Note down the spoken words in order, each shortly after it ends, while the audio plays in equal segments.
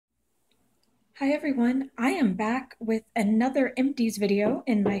Hi everyone, I am back with another Empties video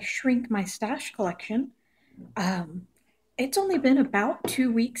in my Shrink My Stash collection. Um, it's only been about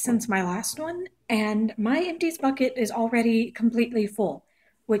 2 weeks since my last one, and my Empties bucket is already completely full,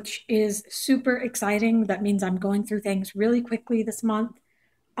 which is super exciting. That means I'm going through things really quickly this month.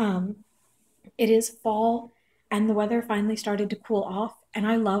 Um, it is fall, and the weather finally started to cool off, and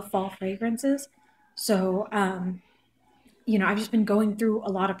I love fall fragrances. So, I've just been going through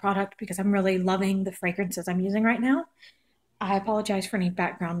a lot of product because I'm really loving the fragrances I'm using right now. I apologize for any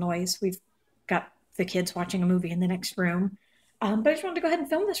background noise. We've got the kids watching a movie in the next room. But I just wanted to go ahead and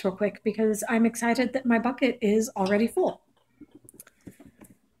film this real quick because I'm excited that my bucket is already full.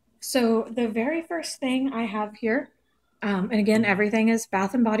 So the very first thing I have here, and again, everything is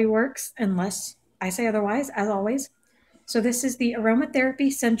Bath and Body Works unless I say otherwise, as always. So this is the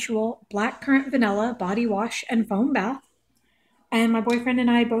Aromatherapy Sensual Black Currant Vanilla Body Wash and Foam Bath. And my boyfriend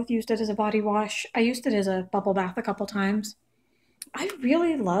and I both used it as a body wash. I used it as a bubble bath a couple times. I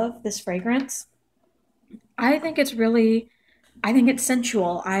really love this fragrance. I think it's really, I think it's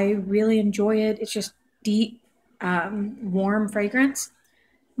sensual. I really enjoy it. It's just deep, warm fragrance.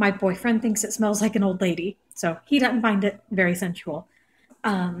 My boyfriend thinks it smells like an old lady, so he doesn't find it very sensual.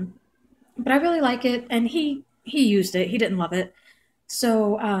 Um, but I really like it, and he used it. He didn't love it,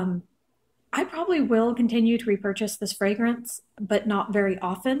 so I probably will continue to repurchase this fragrance, but not very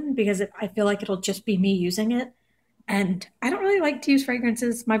often because I feel like it'll just be me using it. And I don't really like to use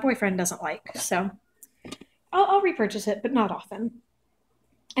fragrances my boyfriend doesn't like. So I'll repurchase it, but not often.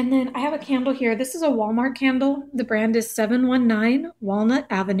 And then I have a candle here. This is a Walmart candle. The brand is 719 Walnut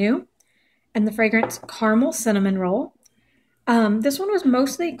Avenue, and the fragrance Caramel Cinnamon Roll. This one was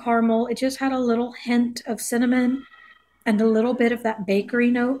mostly caramel. It just had a little hint of cinnamon and a little bit of that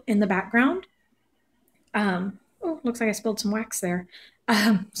bakery note in the background. Oh, looks like I spilled some wax there.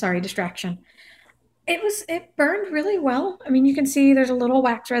 Sorry, distraction. It burned really well. I mean, you can see there's a little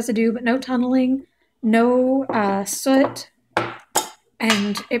wax residue, but no tunneling, no soot,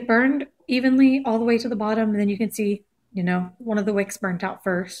 and it burned evenly all the way to the bottom. And then you can see, one of the wicks burnt out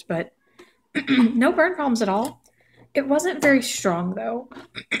first, but no burn problems at all. It wasn't very strong though.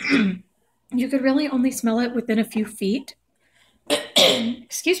 You could really only smell it within a few feet.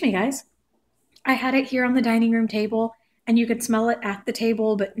 Excuse me, guys. I had it here on the dining room table, and you could smell it at the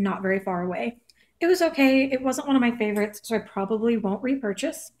table, but not very far away. It was okay. It wasn't one of my favorites, so I probably won't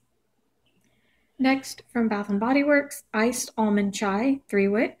repurchase. Next, from Bath and Body Works, Iced Almond Chai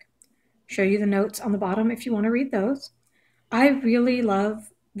 3-wick. Show you the notes on the bottom if you want to read those. I really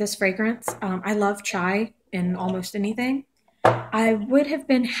love this fragrance. I love chai in almost anything. I would have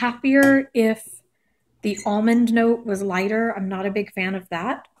been happier if the almond note was lighter. I'm not a big fan of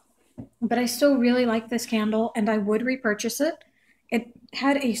that. But I still really like this candle, and I would repurchase it. It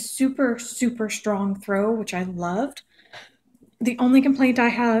had a super, super strong throw, which I loved. The only complaint I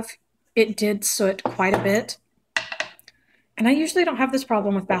have, it did soot quite a bit. And I usually don't have this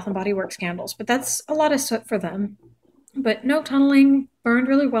problem with Bath & Body Works candles, but that's a lot of soot for them. But no tunneling, burned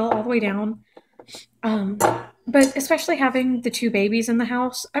really well all the way down. But especially having the two babies in the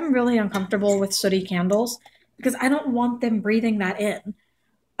house, I'm really uncomfortable with sooty candles because I don't want them breathing that in.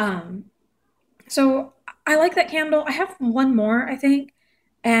 So I like that candle. I have one more, I think,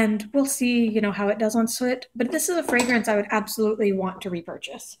 and we'll see, how it does on soot. But this is a fragrance I would absolutely want to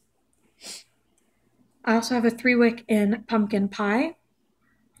repurchase. I also have a 3-wick in Pumpkin Pie.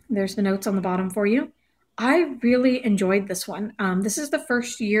 There's the notes on the bottom for you. I really enjoyed this one. This is the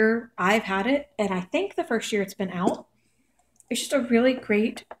first year I've had it, and I think the first year it's been out. It's just a really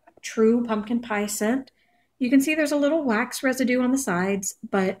great, true pumpkin pie scent. You can see there's a little wax residue on the sides,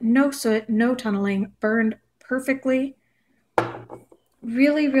 but no soot, no tunneling, burned perfectly.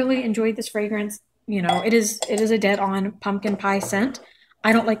 Really, really enjoyed this fragrance. It is a dead-on pumpkin pie scent.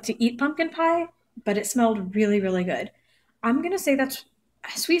 I don't like to eat pumpkin pie, but it smelled really, really good. I'm going to say that's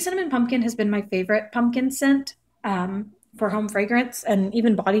Sweet Cinnamon Pumpkin has been my favorite pumpkin scent for home fragrance and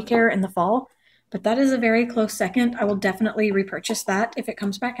even body care in the fall. But that is a very close second. I will definitely repurchase that if it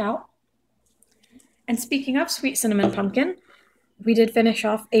comes back out. And speaking of Sweet Cinnamon Pumpkin, we did finish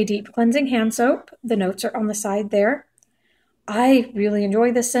off a deep cleansing hand soap. The notes are on the side there. I really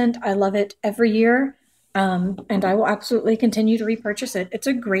enjoy this scent. I love it every year, and I will absolutely continue to repurchase it. It's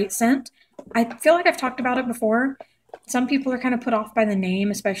a great scent. I feel like I've talked about it before. Some people are kind of put off by the name,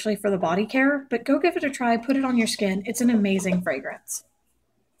 especially for the body care, but go give it a try. Put it on your skin. It's an amazing fragrance.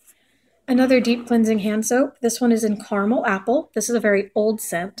 Another deep cleansing hand soap. This one is in Caramel Apple. This is a very old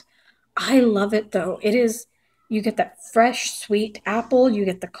scent. I love it though. You get that fresh, sweet apple, you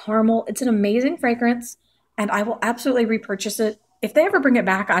get the caramel. It's an amazing fragrance, and I will absolutely repurchase it. If they ever bring it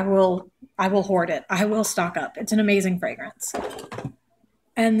back, I'll I will hoard it. I will stock up. It's an amazing fragrance.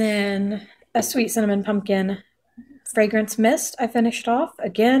 And then a sweet cinnamon pumpkin fragrance mist I finished off.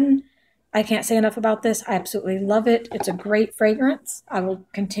 Again, I can't say enough about this. I absolutely love it. It's a great fragrance. I will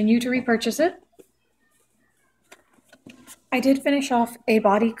continue to repurchase it. I did finish off a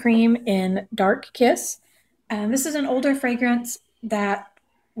body cream in Dark Kiss. This is an older fragrance that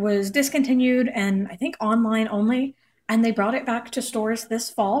was discontinued and I think online only, and they brought it back to stores this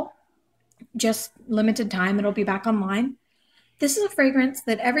fall. Just limited time, it'll be back online. This is a fragrance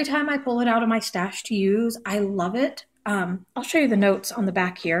that every time I pull it out of my stash to use, I love it. I'll show you the notes on the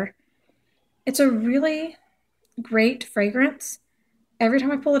back here. It's a really great fragrance. Every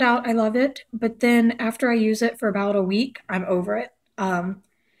time I pull it out, I love it. But then after I use it for about a week, I'm over it.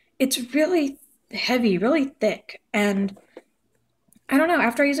 It's really heavy, really thick. And I don't know,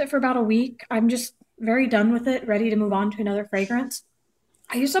 after I use it for about a week, I'm just very done with it, ready to move on to another fragrance.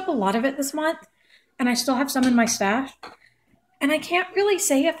 I used up a lot of it this month, and I still have some in my stash. And I can't really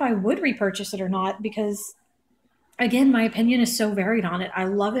say if I would repurchase it or not because, again, my opinion is so varied on it. I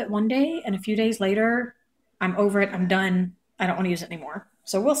love it one day, and a few days later, I'm over it, I'm done, I don't want to use it anymore.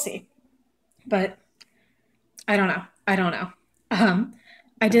 So we'll see. But I don't know.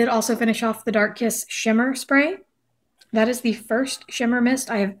 I did also finish off the Dark Kiss Shimmer Spray. That is the first shimmer mist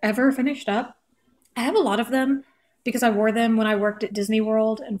I have ever finished up. I have a lot of them because I wore them when I worked at Disney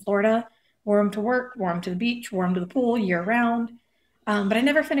World in Florida. Wore them to work, wore them to the beach, wore them to the pool year round. But I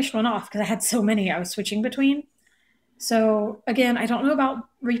never finished one off because I had so many I was switching between. So again, I don't know about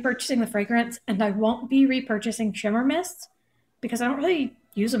repurchasing the fragrance, and I won't be repurchasing shimmer mists because I don't really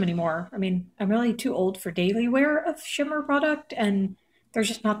use them anymore. I mean, I'm really too old for daily wear of shimmer product, and there's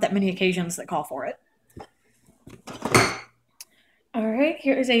just not that many occasions that call for it. All right,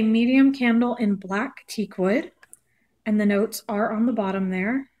 here is a medium candle in black teakwood, and the notes are on the bottom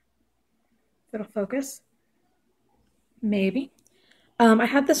there. If it'll focus. Maybe. I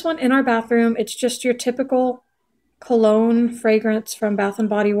had this one in our bathroom. It's just your typical cologne fragrance from Bath &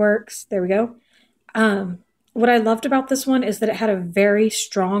 Body Works. There we go. What I loved about this one is that it had a very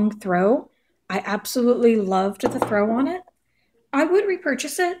strong throw. I absolutely loved the throw on it. I would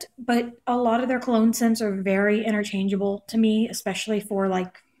repurchase it, but a lot of their cologne scents are very interchangeable to me, especially for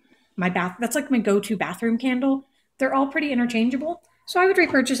like my bath. That's like my go-to bathroom candle. They're all pretty interchangeable. So I would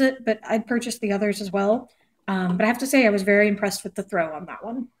repurchase it, but I'd purchase the others as well. But I have to say I was very impressed with the throw on that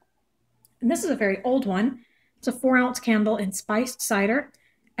one. And this is a very old one. It's a 4-ounce candle in spiced cider.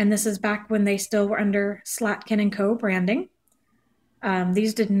 And this is back when they still were under Slatkin & Co. branding.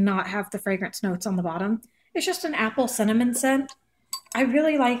 These did not have the fragrance notes on the bottom. It's just an apple cinnamon scent. I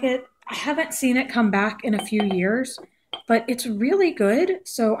really like it. I haven't seen it come back in a few years, but it's really good.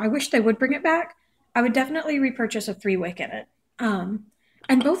 So I wish they would bring it back. I would definitely repurchase a 3-wick in it.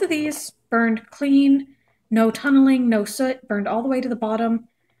 And both of these burned clean, no tunneling, no soot, burned all the way to the bottom.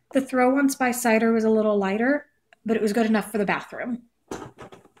 The throw on spiced cider was a little lighter, but it was good enough for the bathroom.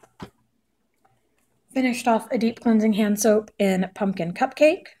 Finished off a deep cleansing hand soap in Pumpkin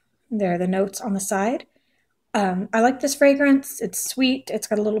Cupcake. There are the notes on the side. I like this fragrance. It's sweet. It's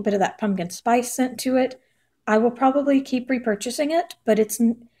got a little bit of that pumpkin spice scent to it. I will probably keep repurchasing it, but it's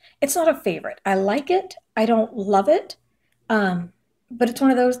not a favorite. I like it. I don't love it. But it's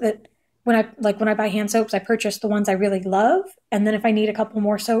one of those that when I buy hand soaps, I purchase the ones I really love, and then if I need a couple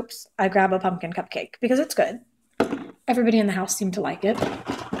more soaps, I grab a Pumpkin Cupcake because it's good. Everybody in the house seemed to like it.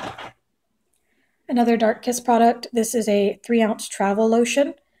 Another Dark Kiss product. This is a 3-ounce travel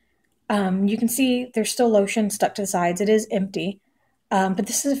lotion. You can see there's still lotion stuck to the sides. It is empty. But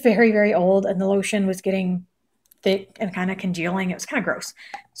this is very, very old, and the lotion was getting thick and kind of congealing. It was kind of gross.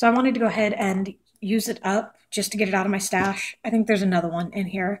 So I wanted to go ahead and use it up just to get it out of my stash. I think there's another one in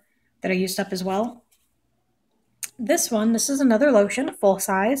here that I used up as well. This is another lotion, full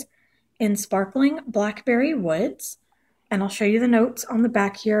size, in Sparkling Blackberry Woods. And I'll show you the notes on the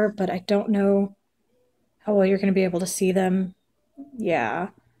back here, but I don't know how well you're going to be able to see them. Yeah,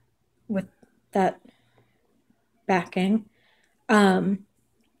 with that backing. To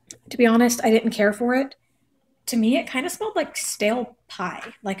be honest, I didn't care for it. To me, it kind of smelled like stale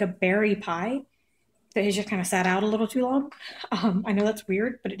pie, like a berry pie that has just kind of sat out a little too long. I know that's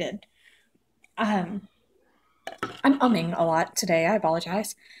weird, but it did. I'm umming a lot today. I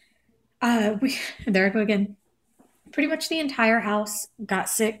apologize. There I go again. Pretty much the entire house got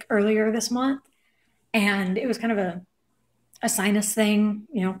sick earlier this month, and it was kind of a sinus thing,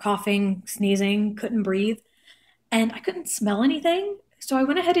 you know, coughing, sneezing, couldn't breathe, and I couldn't smell anything. So I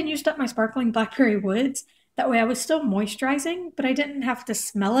went ahead and used up my Sparkling Blackberry Woods. That way I was still moisturizing, but I didn't have to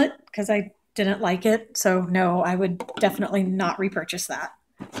smell it because I didn't like it. So no, I would definitely not repurchase that.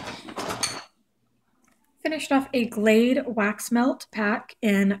 finished off a Glade wax melt pack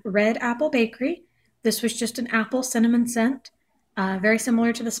in Red Apple Bakery. This was just an apple cinnamon scent, very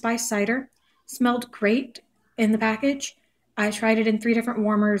similar to the spice cider. Smelled great in the package. I tried it in 3 different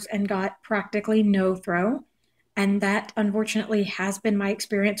warmers and got practically no throw. And that, unfortunately, has been my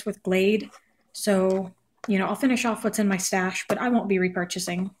experience with Glade. So, I'll finish off what's in my stash, but I won't be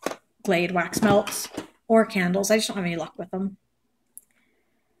repurchasing Glade wax melts or candles. I just don't have any luck with them.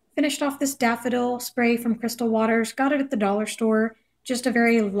 Finished off this daffodil spray from Crystal Waters. Got it at the dollar store. Just a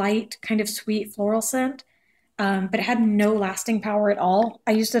very light, kind of sweet floral scent. But it had no lasting power at all.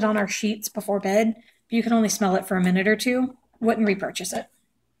 I used it on our sheets before bed. You can only smell it for a minute or two. Wouldn't repurchase it.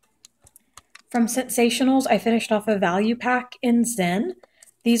 From Sensationals, I finished off a value pack in Zen.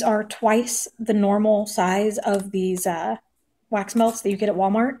 These are twice the normal size of these wax melts that you get at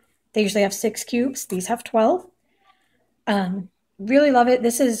Walmart. They usually have 6 cubes. These have 12. Really love it.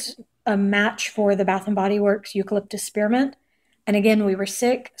 This is a match for the Bath & Body Works Eucalyptus Spearmint. And again, we were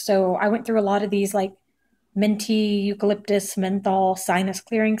sick, so I went through a lot of these like minty, eucalyptus, menthol, sinus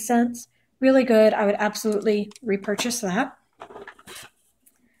clearing scents. Really good. I would absolutely repurchase that.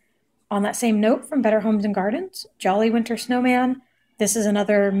 On that same note, from Better Homes and Gardens, Jolly Winter Snowman. This is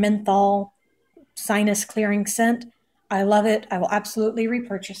another menthol sinus clearing scent. I love it. I will absolutely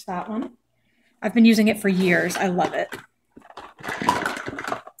repurchase that one. I've been using it for years. I love it.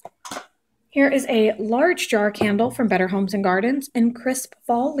 Here is a large jar candle from Better Homes and Gardens in Crisp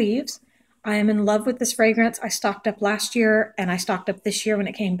Fall Leaves. I am in love with this fragrance. I stocked up last year and I stocked up this year when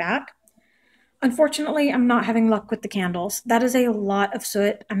it came back. Unfortunately, I'm not having luck with the candles. That is a lot of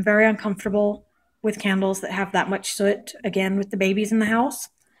soot. I'm very uncomfortable with candles that have that much soot, again, with the babies in the house.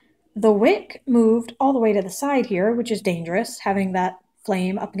 The wick moved all the way to the side here, which is dangerous, having that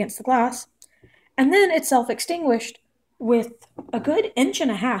flame up against the glass. And then it self-extinguished with a good 1.5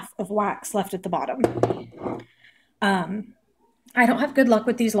 inches of wax left at the bottom. I don't have good luck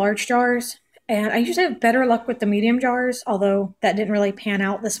with these large jars, and I usually have better luck with the medium jars, although that didn't really pan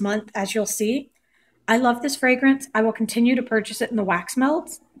out this month, as you'll see. I love this fragrance. I will continue to purchase it in the wax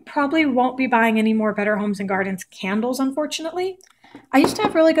melts. Probably won't be buying any more Better Homes and Gardens candles, unfortunately. I used to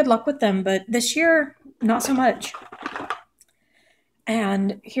have really good luck with them, but this year, not so much.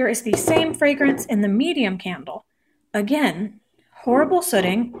 And here is the same fragrance in the medium candle. Again, horrible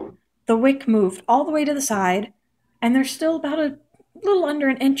sooting. The wick moved all the way to the side, and there's still about a little under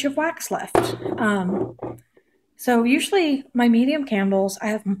 1 inch of wax left. So usually my medium candles I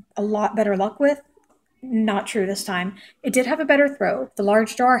have a lot better luck with. Not true this time. It did have a better throw. The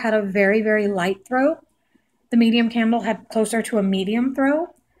large jar had a very, very light throw. The medium candle had closer to a medium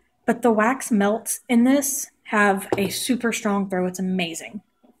throw, but the wax melts in this have a super strong throw. It's amazing.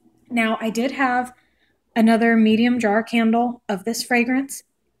 Now, I did have another medium jar candle of this fragrance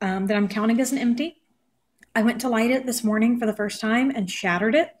that I'm counting as an empty. I went to light it this morning for the first time and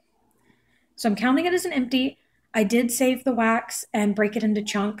shattered it. So I'm counting it as an empty. I did save the wax and break it into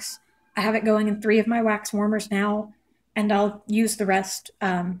chunks. I have it going in 3 of my wax warmers now, and I'll use the rest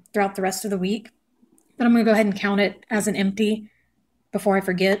throughout the rest of the week. But I'm going to go ahead and count it as an empty before I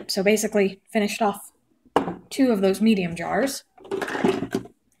forget. So basically finished off 2 of those medium jars.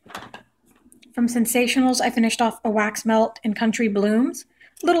 From Sensationals, I finished off a wax melt in Country Blooms.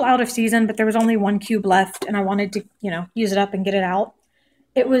 A little out of season, but there was only 1 cube left, and I wanted to, use it up and get it out.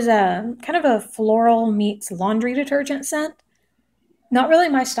 It was a kind of a floral meets laundry detergent scent. Not really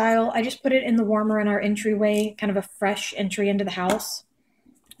my style. I just put it in the warmer in our entryway, kind of a fresh entry into the house.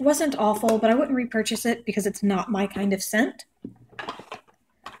 It wasn't awful, but I wouldn't repurchase it because it's not my kind of scent.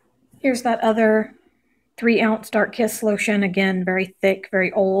 Here's that other 3-ounce Dark Kiss lotion. Again, very thick,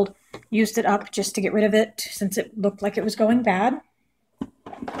 very old. Used it up just to get rid of it since it looked like it was going bad.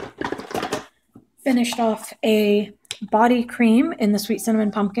 Finished off a body cream in the Sweet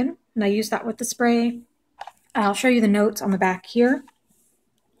Cinnamon Pumpkin, and I used that with the spray. I'll show you the notes on the back here.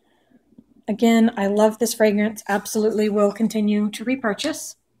 Again, I love this fragrance. Absolutely will continue to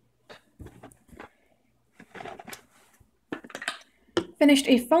repurchase. Finished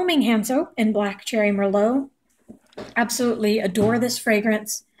a foaming hand soap in Black Cherry Merlot. Absolutely adore this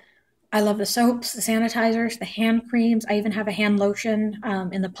fragrance. I love the soaps, the sanitizers, the hand creams. I even have a hand lotion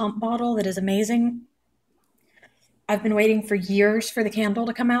in the pump bottle that is amazing. I've been waiting for years for the candle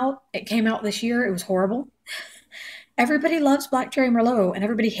to come out. It came out this year. It was horrible. Everybody loves Black Cherry Merlot, and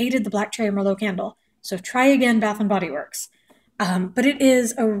everybody hated the Black Cherry Merlot candle. So try again, Bath & Body Works. But it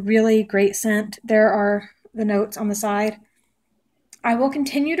is a really great scent. There are the notes on the side. I will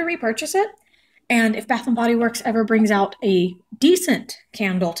continue to repurchase it. And if Bath & Body Works ever brings out a decent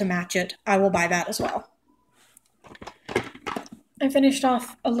candle to match it, I will buy that as well. I finished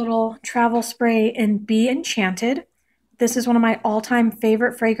off a little travel spray in Be Enchanted. This is one of my all-time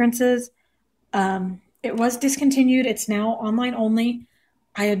favorite fragrances. It was discontinued. It's now online only.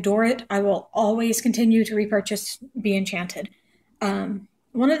 I adore it. I will always continue to repurchase Be Enchanted. One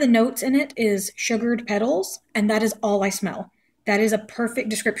of the notes in it is sugared petals, and that is all I smell. That is a perfect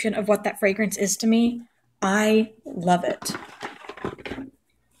description of what that fragrance is to me. I love it.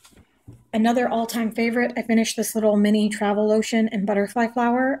 Another all-time favorite, I finished this little mini travel lotion in butterfly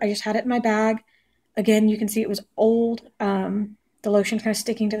flower. I just had it in my bag. Again, you can see it was old. The lotion's kind of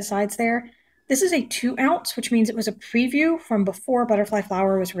sticking to the sides there. This is a 2 ounce, which means it was a preview from before butterfly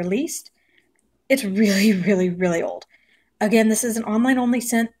flower was released. It's really, really, really old. Again, this is an online-only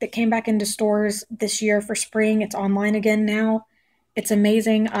scent that came back into stores this year for spring. It's online again now. It's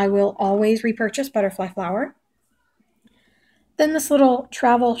amazing. I will always repurchase butterfly flower. Then this little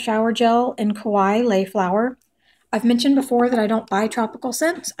travel shower gel in Kauai Layflower. I've mentioned before that I don't buy tropical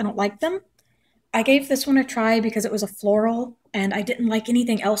scents. I don't like them. I gave this one a try because it was a floral and I didn't like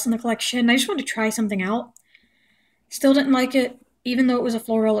anything else in the collection. I just wanted to try something out. Still didn't like it. Even though it was a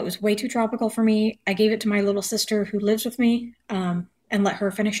floral, it was way too tropical for me. I gave it to my little sister who lives with me and let her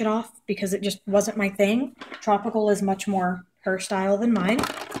finish it off because it just wasn't my thing. Tropical is much more her style than mine.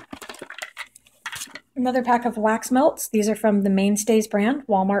 Another pack of wax melts. These are from the Mainstays brand,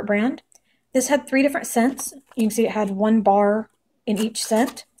 Walmart brand. This had 3 different scents. You can see it had 1 bar in each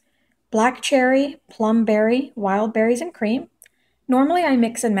scent. Black cherry, plum berry, wild berries, and cream. Normally I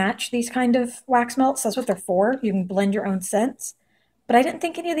mix and match these kind of wax melts. That's what they're for. You can blend your own scents. But I didn't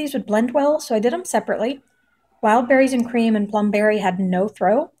think any of these would blend well, so I did them separately. Wild berries and cream and plum berry had no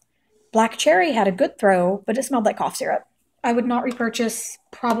throw. Black cherry had a good throw, but it smelled like cough syrup. I would not repurchase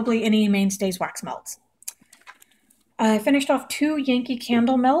probably any Mainstays wax melts. I finished off 2 Yankee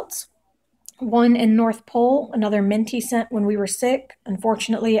Candle melts. One in North Pole, another minty scent when we were sick.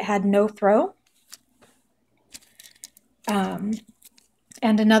 Unfortunately, it had no throw. And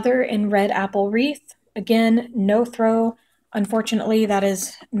another in Red Apple Wreath. Again, no throw. Unfortunately, that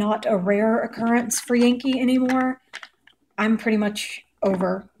is not a rare occurrence for Yankee anymore. I'm pretty much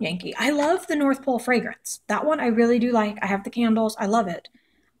over Yankee. I love the North Pole fragrance. That one I really do like. I have the candles. I love it.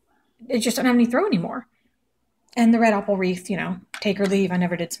 It just don't have any throw anymore. And the Red Apple Wreath, you know, take or leave. I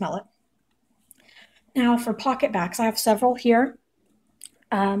never did smell it. Now for pocket backs, I have several here.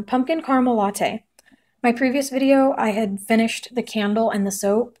 Pumpkin Caramel Latte. My previous video, I had finished the candle and the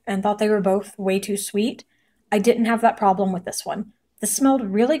soap and thought they were both way too sweet. I didn't have that problem with this one. This smelled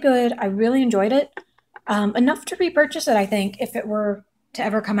really good. I really enjoyed it. Enough to repurchase it, I think, if it were to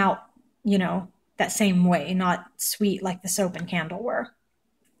ever come out, you know, that same way, not sweet like the soap and candle were.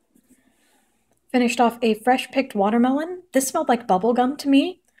 Finished off a fresh picked watermelon. This smelled like bubble gum to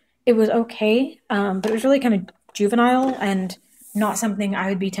me. It was okay, but it was really kind of juvenile and not something I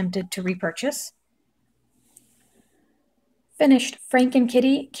would be tempted to repurchase. Finished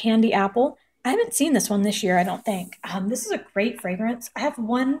Franken-Kitty Candy Apple. I haven't seen this one this year, I don't think. This is a great fragrance. I have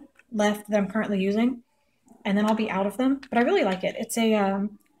one left that I'm currently using, and then I'll be out of them, but I really like it. It's a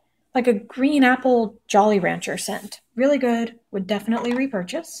like a green apple Jolly Rancher scent. Really good. Would definitely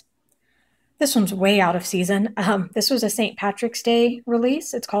repurchase. This one's way out of season. This was a St. Patrick's Day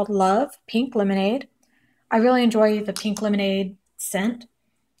release. It's called Love Pink Lemonade. I really enjoy the pink lemonade scent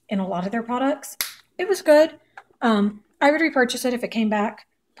in a lot of their products. It was good. I would repurchase it if it came back,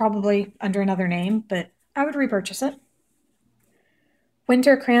 probably under another name, but I would repurchase it.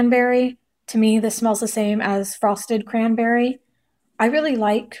 Winter Cranberry. To me, this smells the same as Frosted Cranberry. I really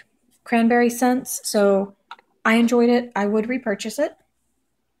like cranberry scents, so I enjoyed it. I would repurchase it.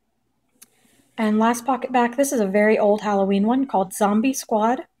 And last pocket back, this is a very old Halloween one called Zombie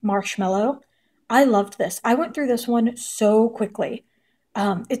Squad Marshmallow. I loved this. I went through this one so quickly.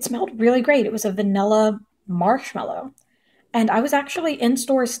 It smelled really great. It was a vanilla marshmallow. And I was actually in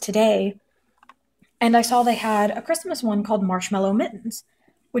stores today, and I saw they had a Christmas one called Marshmallow Mittens,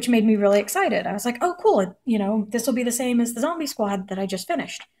 which made me really excited. I was like, oh, cool. You know, this will be the same as the Zombie Squad that I just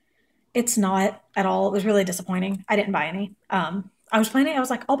finished. It's not at all. It was really disappointing. I didn't buy any. I was planning, I was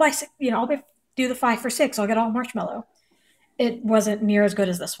like, I'll buy, do the 5 for $6. I'll get all marshmallow. It wasn't near as good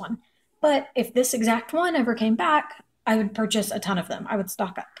as this one. But if this exact one ever came back, I would purchase a ton of them. I would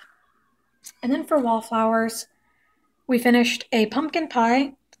stock up. And then for wallflowers, we finished a pumpkin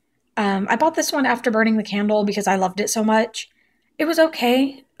pie. I bought this one after burning the candle because I loved it so much. It was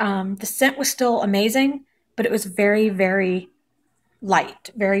okay. The scent was still amazing, but it was very, very light,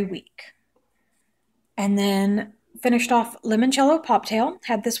 very weak. And then finished off limoncello poptail.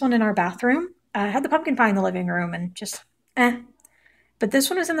 Had this one in our bathroom. Had the pumpkin pie in the living room and just But this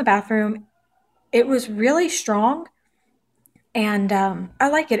one was in the bathroom. It was really strong. And I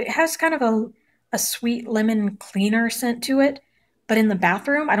like it. It has kind of a sweet lemon cleaner scent to it, but in the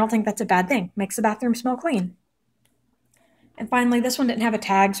bathroom, I don't think that's a bad thing. Makes the bathroom smell clean. And finally, this one didn't have a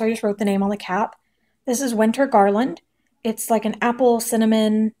tag, so I just wrote the name on the cap. This is Winter Garland. It's like an apple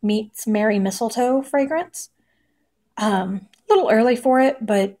cinnamon meets Merry mistletoe fragrance. A little early for it,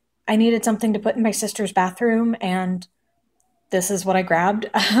 but I needed something to put in my sister's bathroom, and this is what I grabbed.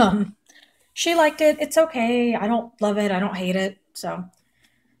 She liked it. It's okay. I don't love it. I don't hate it. So,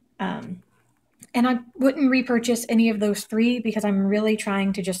 um, and I wouldn't repurchase any of those three because I'm really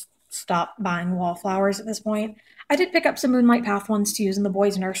trying to just stop buying wallflowers at this point. I did pick up some Moonlight Path ones to use in the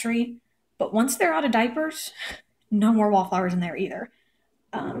boys' nursery, but once they're out of diapers, no more wallflowers in there either.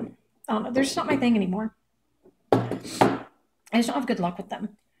 I don't know. They're just not my thing anymore. I just don't have good luck with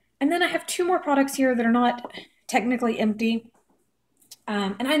them. And then I have two more products here that are not technically empty.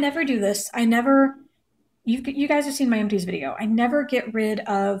 And I never do this. I never, you guys have seen my empties video. I never get rid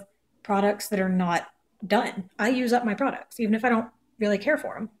of products that are not done. I use up my products, even if I don't really care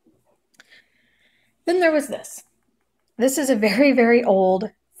for them. Then there was this. This is a very, very old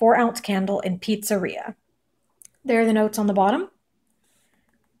 4-ounce candle in pizzeria. There are the notes on the bottom.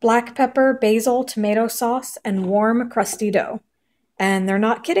 Black pepper, basil, tomato sauce, and warm, crusty dough. And they're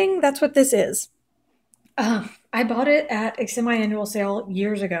not kidding, that's what this is. I bought it at a semi-annual sale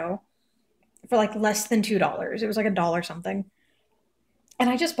years ago for like less than $2. It was like $1 something. And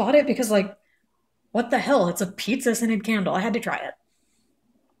I just bought it because, like, what the hell? It's a pizza scented candle. I had to try it.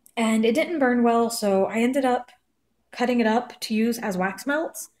 And it didn't burn well, so I ended up cutting it up to use as wax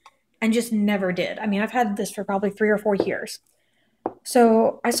melts and just never did. I mean, I've had this for probably 3 or 4 years.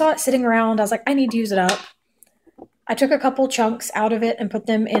 So I saw it sitting around. I was like, I need to use it up. I took a couple chunks out of it and put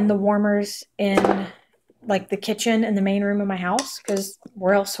them in the warmers in like the kitchen and the main room of my house, because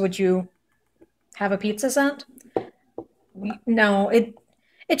where else would you have a pizza scent? No, it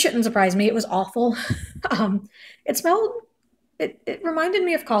shouldn't surprise me. It was awful. um, it smelled. It reminded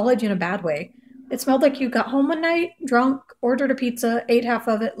me of college in a bad way. It smelled like you got home one night, drunk, ordered a pizza, ate half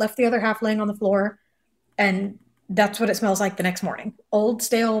of it, left the other half laying on the floor, and that's what it smells like the next morning. Old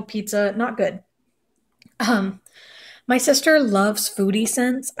stale pizza, not good. Um, my sister loves foodie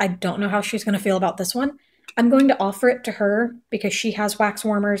scents. I don't know how she's going to feel about this one. I'm going to offer it to her because she has wax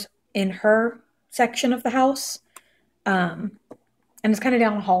warmers in her section of the house. Um, and it's kind of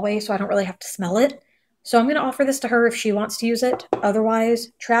down the hallway, so I don't really have to smell it. So I'm going to offer this to her if she wants to use it.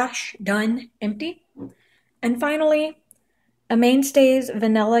 Otherwise, trash, done, empty. And finally, a Mainstays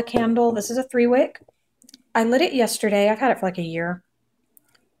vanilla candle. This is a 3-wick. I lit it yesterday. I've had it for like a year.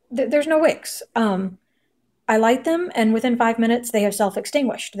 There's no wicks. I light them, and within 5 minutes, they have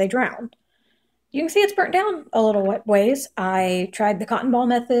self-extinguished. They drown. You can see it's burnt down a little ways. I tried the cotton ball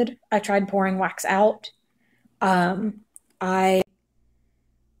method. I tried pouring wax out. I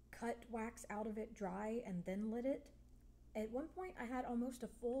cut wax out of it dry and then lit it. At one point, I had almost a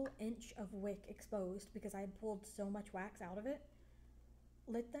full inch of wick exposed because I had pulled so much wax out of it.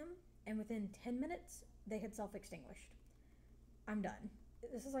 Lit them, and within 10 minutes, they had self-extinguished. I'm done.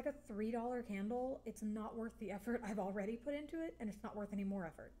 This is like a $3 candle. It's not worth the effort I've already put into it, and it's not worth any more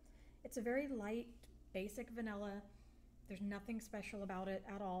effort. It's a very light, basic vanilla. There's nothing special about it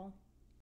at all.